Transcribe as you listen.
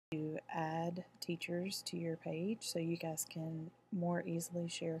add teachers to your page so you guys can more easily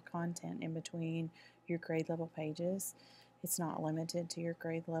share content in between your grade level pages. It's not limited to your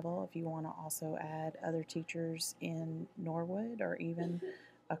grade level. If you want to also add other teachers in Norwood or even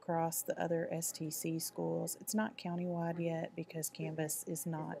across the other STC schools, it's not countywide yet because Canvas is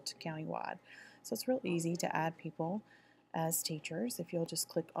not countywide. So it's real easy to add people as teachers if you'll just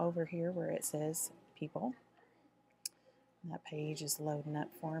click over here where it says people. That page is loading up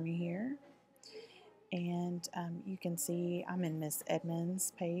for me here. And you can see I'm in Miss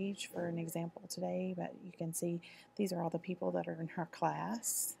Edmonds' page for an example today, but you can see these are all the people that are in her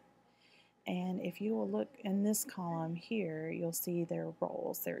class. And if you will look in this column here, you'll see their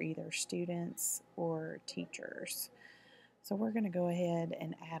roles. They're either students or teachers. So we're going to go ahead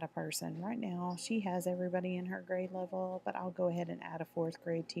and add a person. Right now, she has everybody in her grade level, but I'll go ahead and add a 4th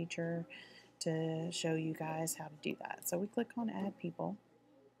grade teacher to show you guys how to do that. So we click on Add People.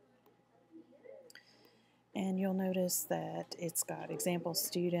 And you'll notice that it's got example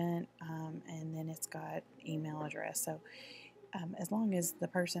student and then it's got email address. So as long as the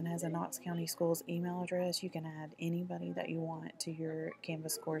person has a Knox County Schools email address, you can add anybody that you want to your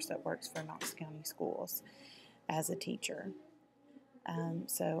Canvas course that works for Knox County Schools as a teacher.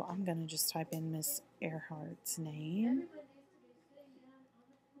 So I'm going to just type in Miss Earhart's name.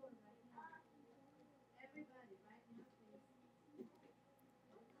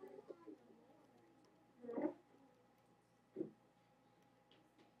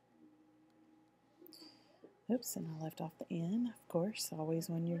 Oops, and I left off the N, of course, always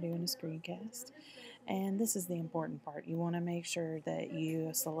when you're doing a screencast. And this is the important part. You want to make sure that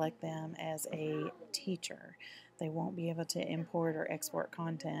you select them as a teacher. They won't be able to import or export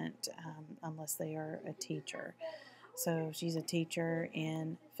content unless they are a teacher. So she's a teacher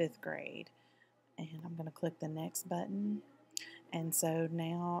in 5th grade. And I'm going to click the next button. And so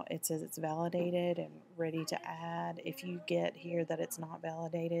now it says it's validated and ready to add. If you get here that it's not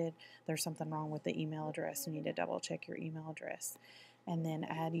validated, there's something wrong with the email address. You need to double check your email address. And then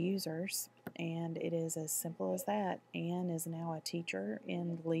add users. And it is as simple as that. Anne is now a teacher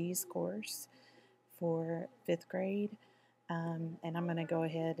in Lee's course for 5th grade. And I'm going to go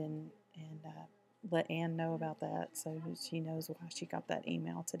ahead and let Anne know about that so she knows why she got that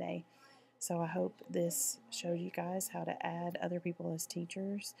email today. So I hope this showed you guys how to add other people as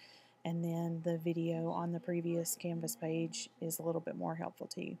teachers, and then the video on the previous Canvas page is a little bit more helpful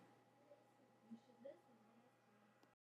to you.